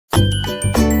Always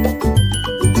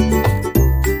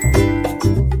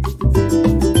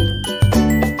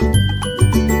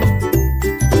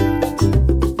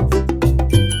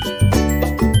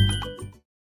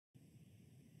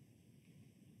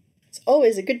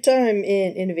a good time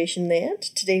in Innovation Land.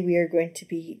 Today we are going to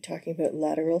be talking about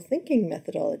lateral thinking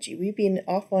methodology. We've been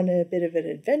off on a bit of an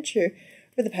adventure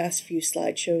for the past few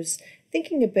slideshows,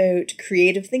 thinking about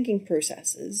creative thinking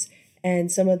processes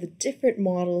and some of the different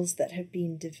models that have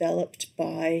been developed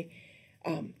by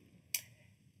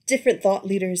different thought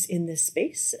leaders in this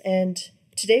space. And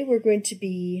today we're going to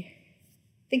be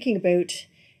thinking about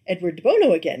Edward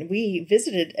DeBono again. We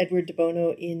visited Edward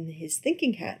DeBono in his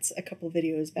thinking hats a couple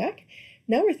videos back.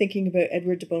 Now we're thinking about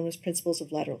Edward DeBono's principles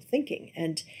of lateral thinking,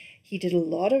 and he did a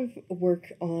lot of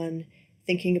work on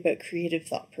thinking about creative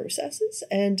thought processes,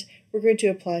 and we're going to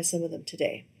apply some of them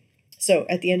today. So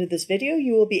at the end of this video,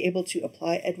 you will be able to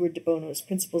apply Edward DeBono's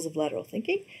principles of lateral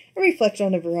thinking and reflect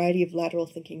on a variety of lateral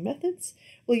thinking methods.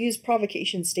 We'll use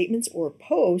provocation statements or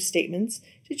PO statements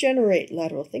to generate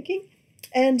lateral thinking.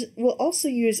 And we'll also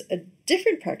use a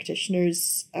different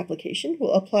practitioner's application.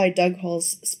 We'll apply Doug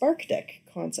Hall's Spark Deck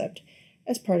concept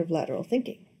as part of lateral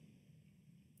thinking.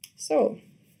 So,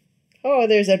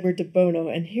 there's Edward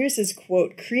DeBono, and here's his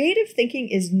quote: "Creative thinking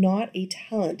is not a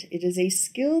talent. It is a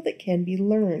skill that can be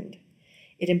learned.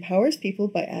 It empowers people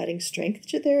by adding strength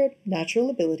to their natural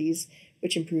abilities,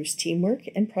 which improves teamwork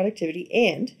and productivity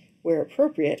and, where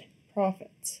appropriate,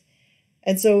 profits."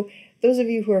 And so, those of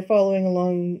you who are following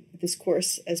along this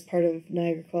course as part of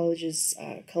Niagara College's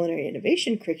culinary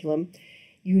innovation curriculum,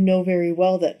 you know very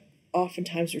well that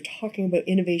oftentimes we're talking about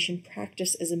innovation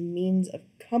practice as a means of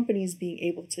companies being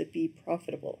able to be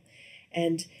profitable.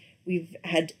 And we've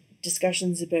had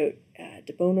discussions about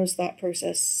DeBono's thought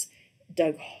process,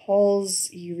 Doug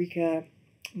Hall's Eureka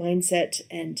mindset,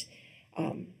 and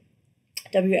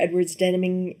W. Edwards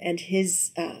Denman and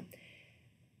his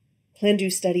Plan, Do,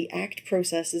 Study, Act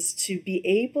processes to be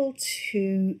able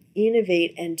to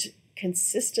innovate and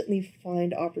consistently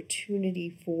find opportunity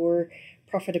for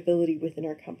profitability within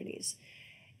our companies.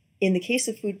 In the case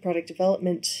of food product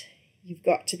development, you've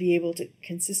got to be able to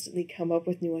consistently come up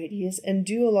with new ideas and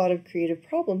do a lot of creative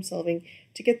problem solving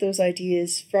to get those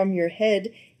ideas from your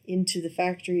head into the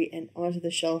factory and onto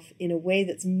the shelf in a way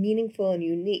that's meaningful and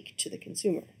unique to the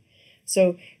consumer.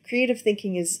 So creative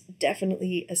thinking is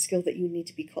definitely a skill that you need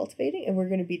to be cultivating, and we're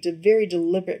going to be very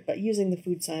deliberate about using the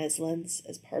food science lens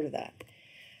as part of that.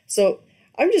 So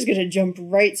I'm just going to jump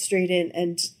right straight in.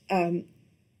 And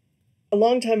a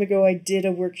long time ago, I did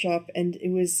a workshop, and it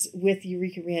was with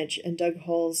Eureka Ranch and Doug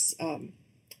Hall's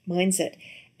mindset,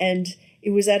 and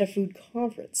it was at a food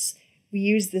conference. We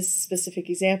used this specific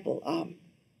example.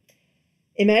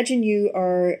 Imagine you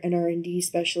are an R&D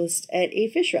specialist at a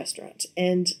fish restaurant,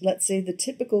 and let's say the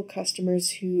typical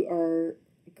customers who are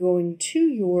going to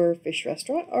your fish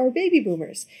restaurant are baby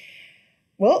boomers.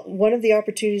 Well, one of the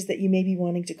opportunities that you may be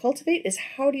wanting to cultivate is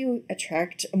how do you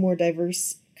attract a more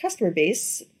diverse customer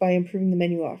base by improving the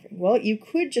menu offering? Well, you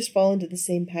could just fall into the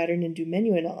same pattern and do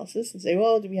menu analysis and say,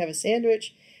 well, do we have a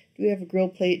sandwich? Do we have a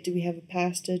grilled plate? Do we have a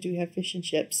pasta? Do we have fish and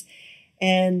chips?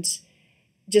 And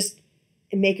just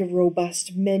make a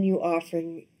robust menu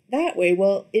offering that way.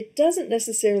 Well, it doesn't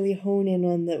necessarily hone in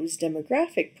on those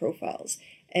demographic profiles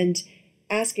and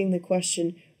asking the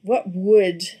question, what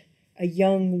would a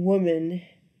young woman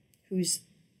who's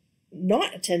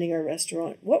not attending our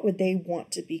restaurant, what would they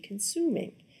want to be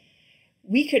consuming?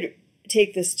 We could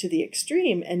take this to the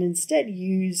extreme and instead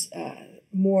use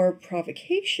more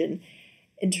provocation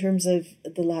in terms of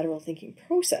the lateral thinking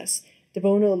process.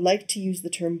 DeBono liked to use the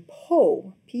term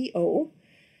PO, P-O,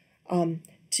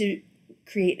 to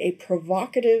create a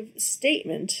provocative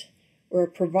statement or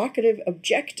a provocative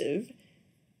objective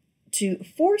to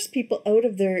force people out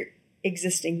of their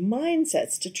existing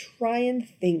mindsets to try and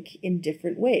think in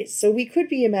different ways. So we could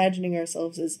be imagining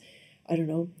ourselves as, I don't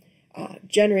know,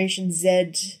 Generation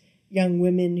Z young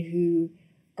women who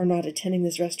are not attending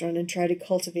this restaurant and try to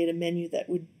cultivate a menu that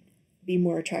would be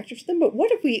more attractive to them. But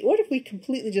what if we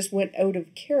completely just went out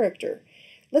of character?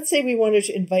 Let's say we wanted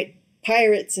to invite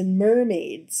pirates and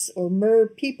mermaids or mer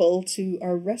people to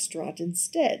our restaurant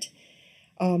instead.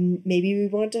 Maybe we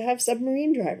want to have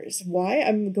submarine drivers. Why?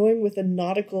 I'm going with a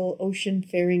nautical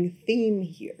ocean-faring theme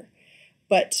here.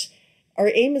 But our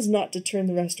aim is not to turn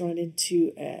the restaurant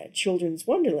into a children's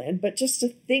wonderland, but just to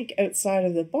think outside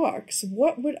of the box.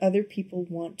 What would other people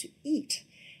want to eat?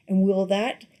 And will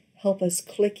that help us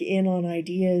click in on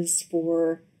ideas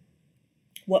for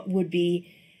what would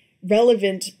be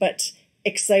relevant but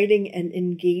exciting and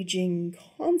engaging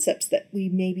concepts that we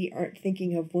maybe aren't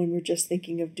thinking of when we're just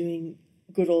thinking of doing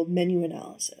good old menu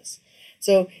analysis.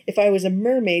 So if I was a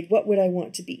mermaid, what would I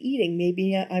want to be eating?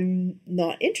 Maybe I'm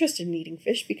not interested in eating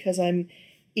fish because I'm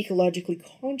ecologically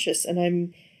conscious and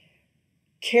I'm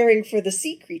caring for the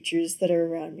sea creatures that are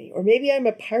around me. Or maybe I'm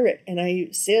a pirate and I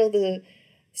sail the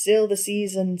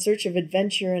seas in search of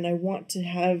adventure, and I want to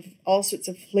have all sorts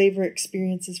of flavor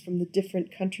experiences from the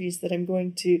different countries that I'm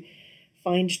going to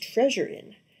find treasure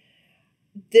in.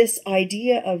 This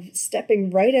idea of stepping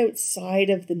right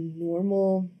outside of the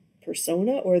normal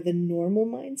persona or the normal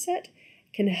mindset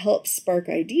can help spark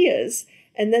ideas,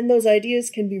 and then those ideas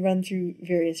can be run through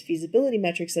various feasibility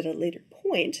metrics at a later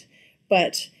point.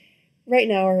 But right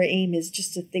now our aim is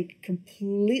just to think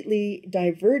completely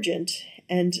divergent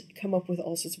and come up with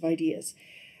all sorts of ideas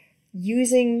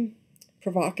using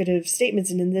provocative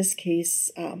statements, and in this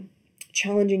case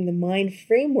challenging the mind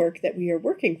framework that we are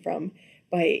working from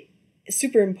by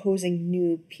superimposing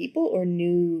new people or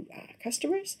new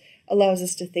customers allows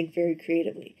us to think very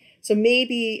creatively. So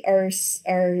maybe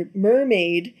our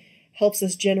mermaid helps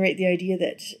us generate the idea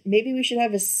that maybe we should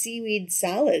have a seaweed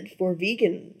salad for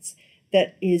vegans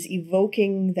that is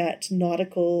evoking that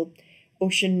nautical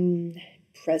ocean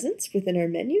presence within our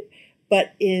menu,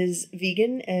 but is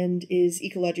vegan and is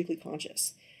ecologically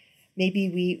conscious. Maybe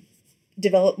we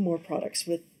develop more products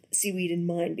with seaweed in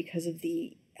mind because of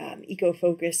the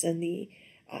eco-focus and the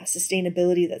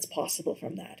sustainability that's possible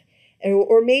from that.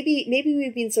 Or maybe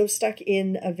we've been so stuck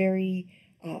in a very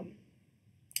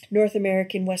North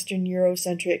American, Western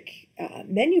Eurocentric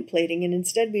menu plating, and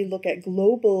instead we look at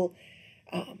global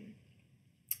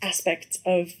aspects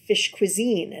of fish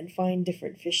cuisine and find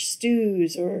different fish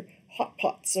stews or hot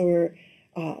pots or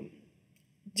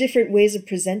different ways of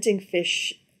presenting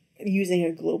fish using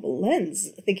a global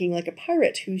lens, thinking like a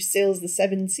pirate who sails the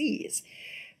 7 seas.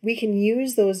 We can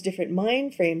use those different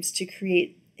mind frames to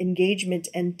create engagement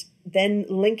and then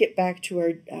link it back to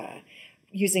our,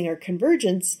 using our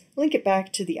convergence, link it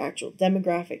back to the actual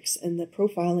demographics and the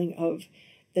profiling of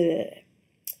the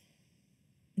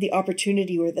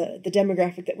opportunity or the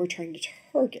demographic that we're trying to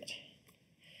target.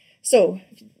 So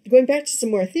going back to some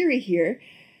more theory here,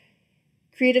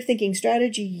 creative thinking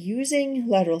strategy using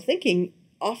lateral thinking,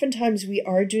 oftentimes we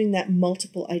are doing that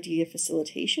multiple idea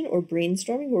facilitation or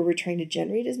brainstorming where we're trying to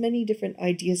generate as many different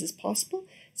ideas as possible.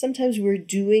 Sometimes we're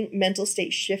doing mental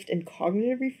state shift and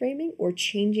cognitive reframing or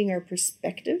changing our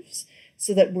perspectives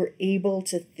so that we're able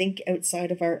to think outside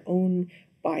of our own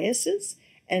biases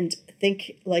and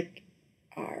think like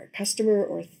our customer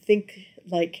or think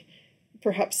like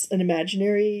perhaps an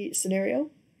imaginary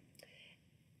scenario.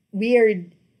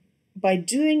 By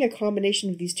doing a combination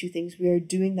of these two things, we are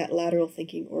doing that lateral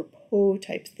thinking or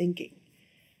Po-type thinking.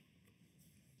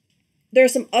 There are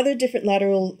some other different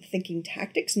lateral thinking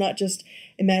tactics, not just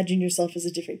imagine yourself as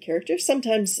a different character.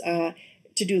 Sometimes to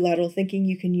do lateral thinking,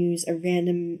 you can use a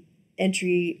random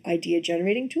entry idea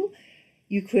generating tool.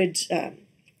 You could,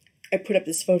 I put up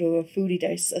this photo of foodie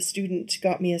dice. A student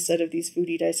got me a set of these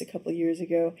foodie dice a couple years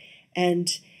ago, and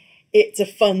it's a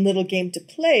fun little game to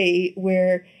play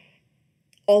where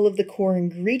all of the core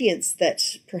ingredients that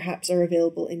perhaps are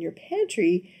available in your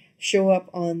pantry show up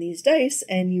on these dice,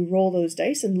 and you roll those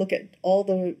dice and look at all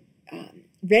the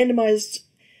randomized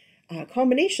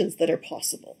combinations that are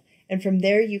possible. And from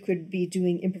there, you could be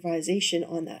doing improvisation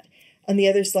on that. On the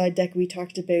other slide deck, we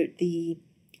talked about the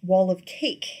wall of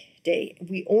cake day.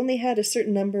 We only had a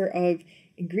certain number of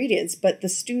ingredients, but the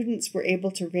students were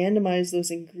able to randomize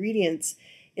those ingredients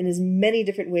in as many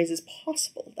different ways as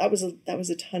possible. That was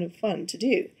a ton of fun to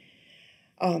do.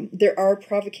 There are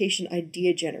provocation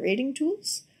idea generating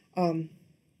tools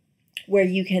where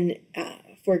you can,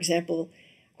 for example,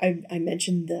 I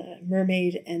mentioned the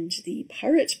mermaid and the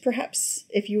pirate. Perhaps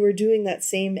if you were doing that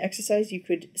same exercise, you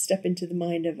could step into the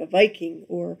mind of a Viking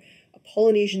or a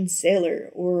Polynesian sailor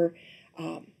or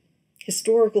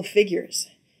historical figures.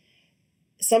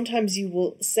 Sometimes you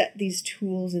will set these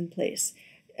tools in place.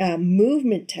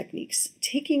 Movement techniques,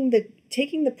 taking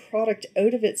the product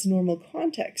out of its normal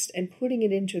context and putting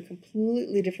it into a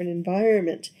completely different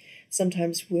environment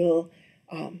sometimes will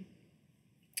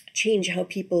change how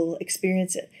people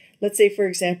experience it. Let's say, for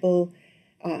example,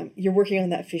 you're working on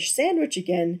that fish sandwich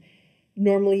again.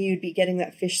 Normally you'd be getting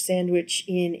that fish sandwich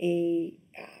in a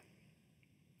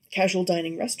casual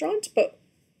dining restaurant, but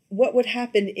what would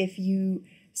happen if you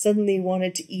suddenly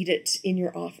wanted to eat it in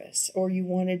your office or you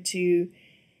wanted to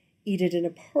eat it in a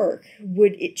park?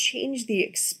 Would it change the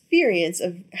experience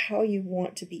of how you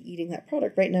want to be eating that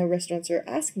product? Right now, restaurants are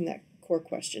asking that core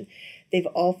question. They've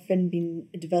often been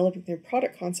developing their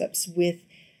product concepts with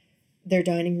their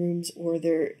dining rooms or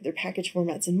their package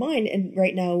formats in mind. And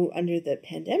right now, under the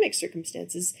pandemic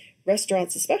circumstances,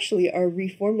 restaurants especially are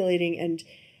reformulating and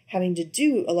having to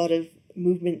do a lot of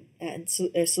movement and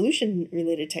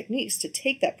solution-related techniques to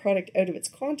take that product out of its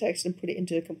context and put it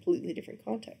into a completely different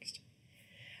context.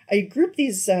 I group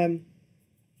these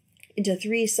into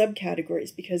 3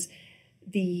 subcategories because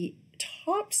the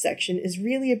top section is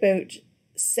really about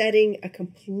setting a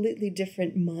completely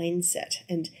different mindset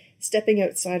and stepping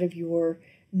outside of your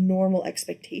normal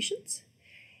expectations.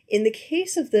 In the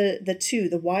case of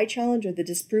the why challenge or the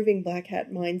disproving black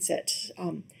hat mindset,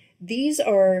 these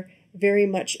are very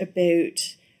much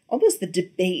about almost the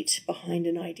debate behind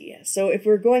an idea. So if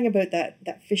we're going about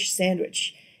that fish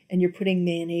sandwich and you're putting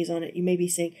mayonnaise on it, you may be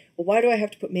saying, well, why do I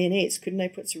have to put mayonnaise? Couldn't I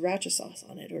put sriracha sauce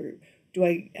on it? Or do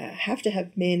I have to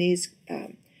have mayonnaise?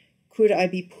 Could I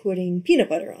be putting peanut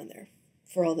butter on there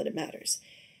for all that it matters?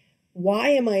 Why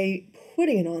am I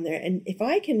putting it on there? And if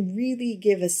I can really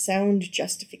give a sound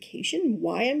justification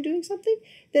why I'm doing something,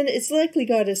 then it's likely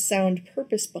got a sound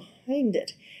purpose behind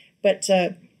it. But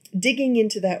digging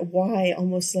into that why,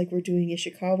 almost like we're doing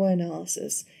Ishikawa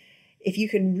analysis, if you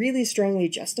can really strongly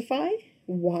justify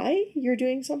why you're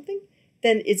doing something,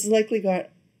 then it's likely got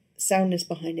soundness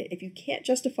behind it. If you can't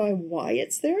justify why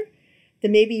it's there,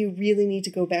 then maybe you really need to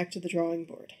go back to the drawing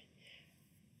board.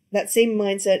 That same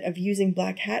mindset of using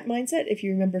black hat mindset, if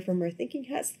you remember from our thinking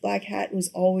hats, black hat was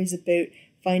always about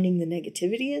finding the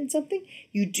negativity in something.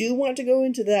 You do want to go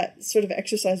into that sort of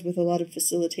exercise with a lot of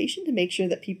facilitation to make sure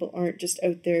that people aren't just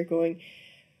out there going,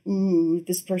 ooh,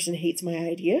 this person hates my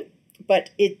idea.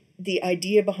 But the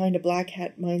idea behind a black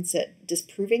hat mindset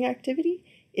disproving activity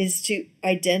is to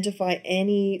identify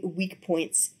any weak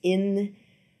points in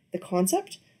the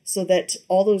concept so that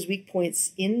all those weak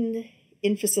points in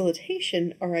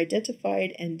facilitation are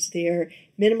identified and they are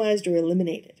minimized or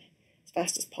eliminated as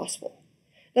fast as possible.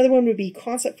 Another one would be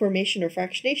concept formation or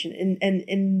fractionation.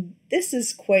 And this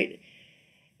is quite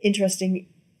interesting.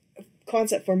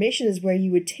 Concept formation is where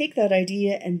you would take that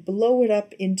idea and blow it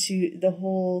up into the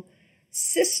whole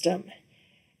system.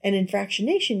 And in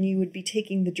fractionation, you would be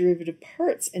taking the derivative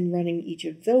parts and running each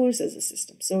of those as a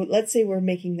system. So let's say we're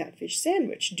making that fish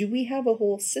sandwich. Do we have a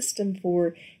whole system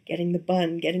for getting the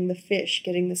bun, getting the fish,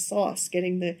 getting the sauce,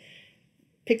 getting the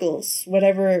pickles,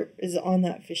 whatever is on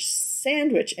that fish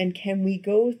sandwich? And can we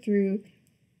go through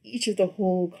each of the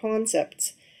whole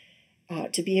concepts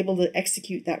to be able to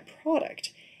execute that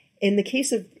product? In the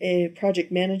case of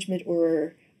project management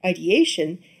or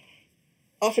ideation,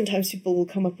 oftentimes people will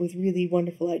come up with really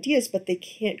wonderful ideas, but they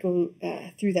can't go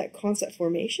through that concept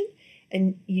formation.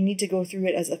 And you need to go through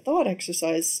it as a thought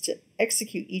exercise to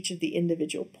execute each of the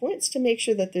individual points to make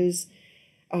sure that there's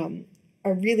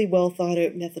a really well thought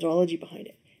out methodology behind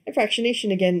it. And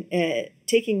fractionation, again,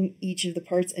 taking each of the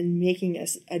parts and making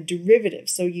a derivative.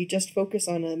 So you just focus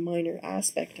on a minor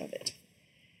aspect of it.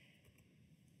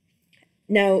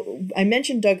 Now, I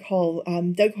mentioned Doug Hall.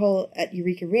 Doug Hall at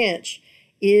Eureka Ranch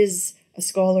is a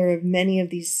scholar of many of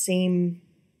these same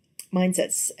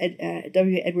mindsets.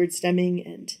 W. Edward Deming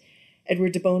and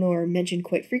Edward DeBono are mentioned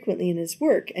quite frequently in his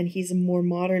work, and he's a more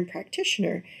modern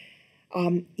practitioner.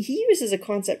 He uses a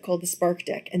concept called the spark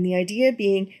deck, and the idea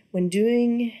being when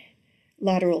doing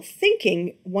lateral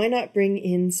thinking, why not bring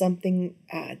in something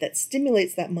that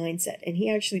stimulates that mindset? And he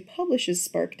actually publishes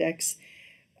spark decks,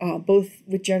 both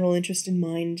with general interest in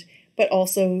mind, but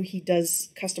also he does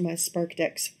customized spark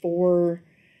decks for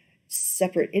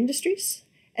separate industries.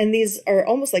 And these are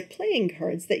almost like playing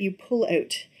cards that you pull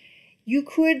out. You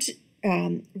could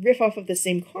riff off of the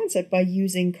same concept by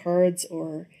using cards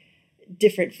or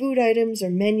different food items or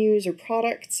menus or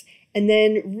products, and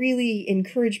then really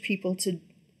encourage people to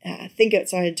think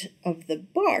outside of the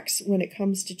box when it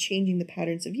comes to changing the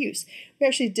patterns of use. We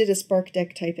actually did a spark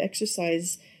deck type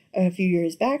exercise a few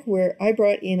years back where I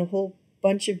brought in a whole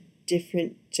bunch of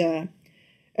different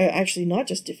actually not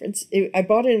just difference. I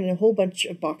bought it in a whole bunch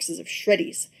of boxes of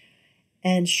Shreddies.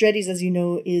 And Shreddies, as you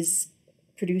know, is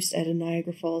produced at a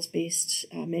Niagara Falls-based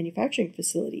manufacturing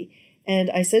facility.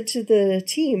 And I said to the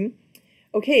team,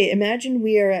 okay, imagine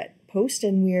we are at Post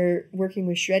and we're working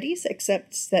with Shreddies,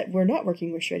 except that we're not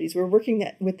working with Shreddies. We're working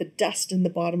with the dust in the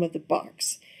bottom of the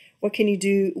box. What can you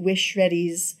do with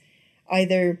Shreddies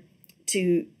either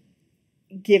to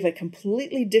give a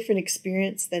completely different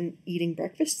experience than eating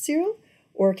breakfast cereal,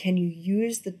 or can you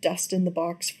use the dust in the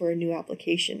box for a new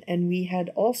application? And we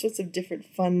had all sorts of different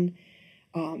fun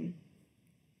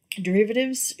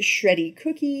derivatives, Shreddy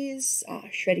cookies,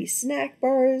 Shreddy snack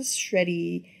bars,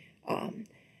 Shreddy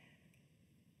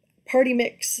party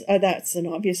mix. That's an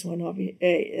obvious one.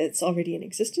 It's already in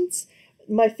existence.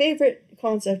 My favorite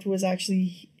concept was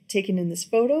actually taken in this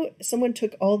photo. Someone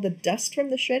took all the dust from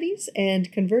the Shreddies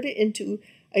and converted it into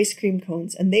ice cream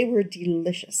cones, and they were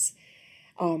delicious.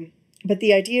 But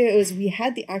the idea was we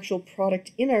had the actual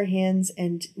product in our hands,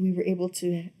 and we were able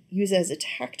to use it as a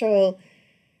tactile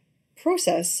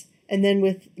process, and then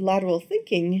with lateral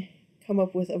thinking, come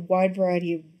up with a wide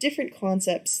variety of different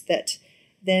concepts that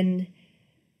then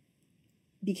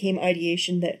became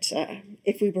ideation that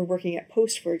if we were working at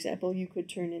Post, for example, you could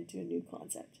turn into a new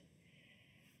concept.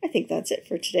 I think that's it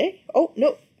for today. Oh,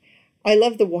 no. I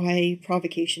love the why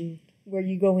provocation, where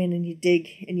you go in and you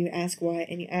dig and you ask why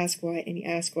and you ask why and you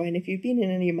ask why. And if you've been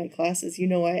in any of my classes, you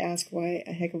know I ask why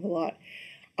a heck of a lot.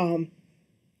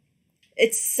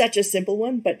 It's such a simple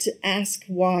one, but to ask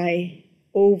why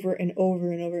over and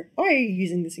over and over. Why are you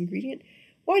using this ingredient?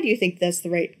 Why do you think that's the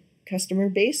right customer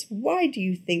base? Why do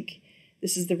you think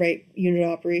this is the right unit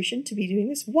operation to be doing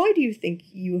this? Why do you think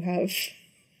you have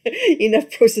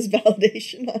enough process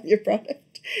validation on your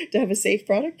product to have a safe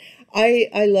product?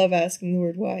 I love asking the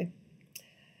word why.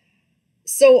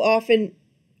 So often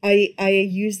I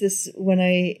use this when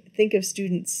I think of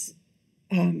students.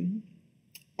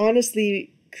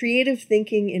 Honestly, creative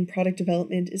thinking in product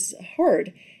development is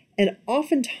hard. And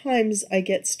oftentimes I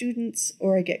get students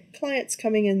or I get clients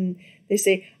coming in, they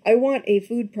say, I want a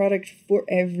food product for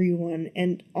everyone.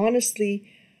 And honestly,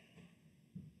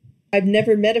 I've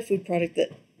never met a food product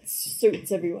that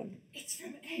suits everyone. It's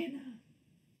from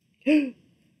Anna.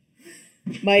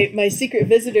 My secret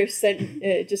visitor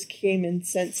just came and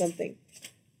sent something.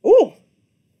 Oh,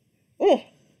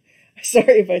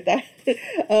 sorry about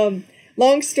that.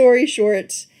 Long story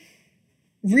short,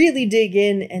 really dig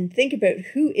in and think about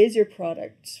who is your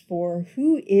product for,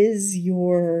 who is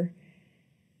your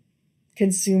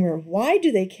consumer, why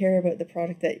do they care about the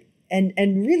product that, and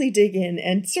really dig in.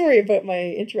 And sorry about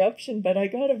my interruption, but I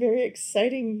got a very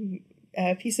exciting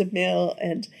piece of mail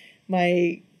and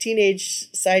my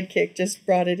teenage sidekick just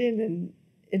brought it in and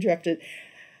interrupted.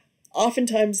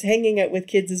 Oftentimes hanging out with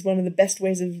kids is one of the best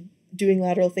ways of doing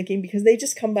lateral thinking because they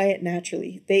just come by it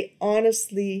naturally. They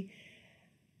honestly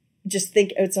just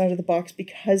think outside of the box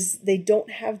because they don't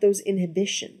have those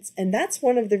inhibitions. And that's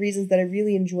one of the reasons that I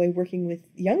really enjoy working with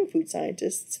young food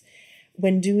scientists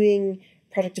when doing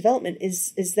product development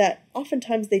is that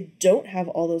oftentimes they don't have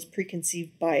all those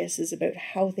preconceived biases about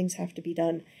how things have to be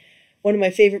done. One of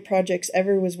my favorite projects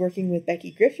ever was working with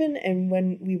Becky Griffin, and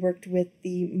when we worked with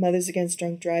the Mothers Against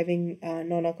Drunk Driving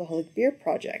non-alcoholic beer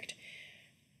project.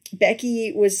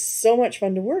 Becky was so much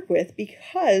fun to work with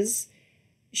because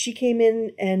she came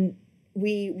in and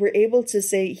we were able to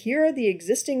say, here are the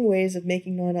existing ways of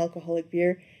making non-alcoholic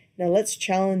beer. Now let's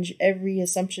challenge every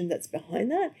assumption that's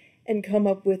behind that and come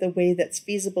up with a way that's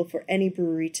feasible for any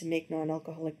brewery to make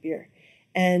non-alcoholic beer.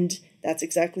 And that's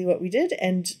exactly what we did.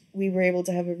 And we were able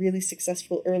to have a really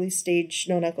successful early stage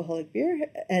non-alcoholic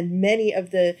beer. And many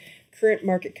of the current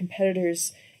market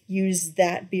competitors use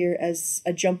that beer as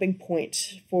a jumping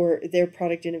point for their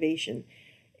product innovation.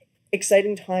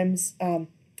 Exciting times.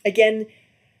 Again,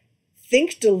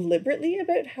 think deliberately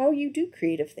about how you do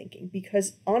creative thinking,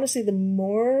 because honestly, the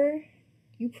more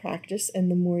you practice and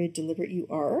the more deliberate you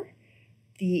are,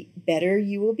 the better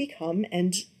you will become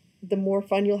and the more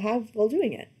fun you'll have while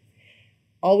doing it.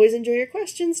 Always enjoy your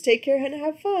questions. Take care and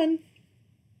have fun.